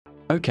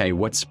Okay,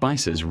 what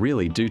spices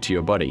really do to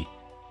your body.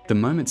 The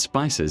moment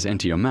spices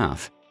enter your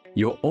mouth,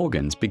 your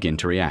organs begin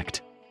to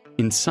react.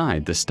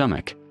 Inside the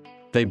stomach,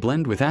 they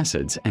blend with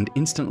acids and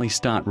instantly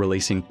start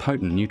releasing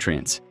potent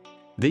nutrients.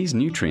 These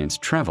nutrients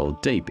travel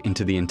deep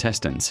into the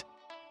intestines,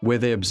 where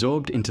they're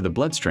absorbed into the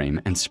bloodstream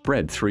and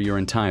spread through your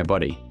entire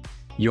body.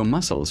 Your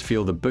muscles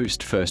feel the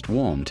boost first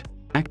warmed,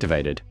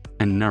 activated,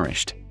 and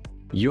nourished.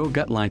 Your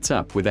gut lights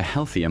up with a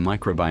healthier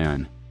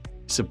microbiome,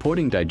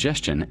 supporting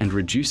digestion and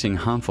reducing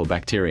harmful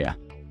bacteria.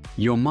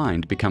 Your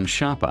mind becomes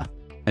sharper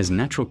as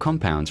natural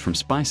compounds from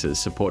spices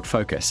support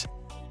focus,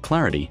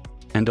 clarity,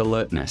 and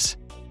alertness.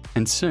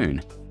 And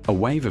soon, a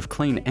wave of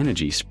clean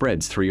energy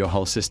spreads through your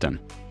whole system.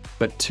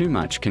 But too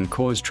much can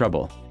cause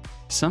trouble.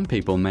 Some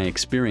people may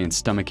experience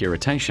stomach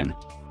irritation,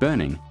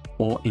 burning,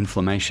 or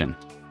inflammation.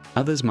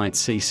 Others might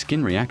see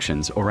skin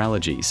reactions or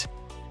allergies.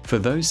 For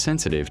those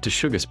sensitive to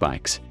sugar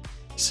spikes,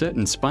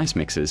 certain spice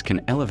mixes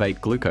can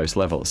elevate glucose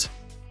levels.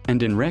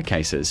 And in rare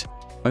cases,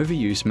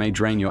 overuse may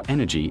drain your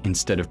energy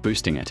instead of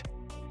boosting it.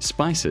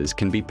 Spices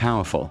can be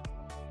powerful,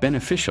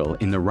 beneficial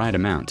in the right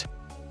amount,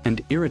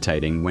 and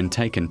irritating when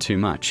taken too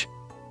much.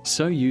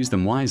 So use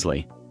them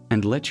wisely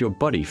and let your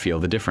body feel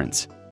the difference.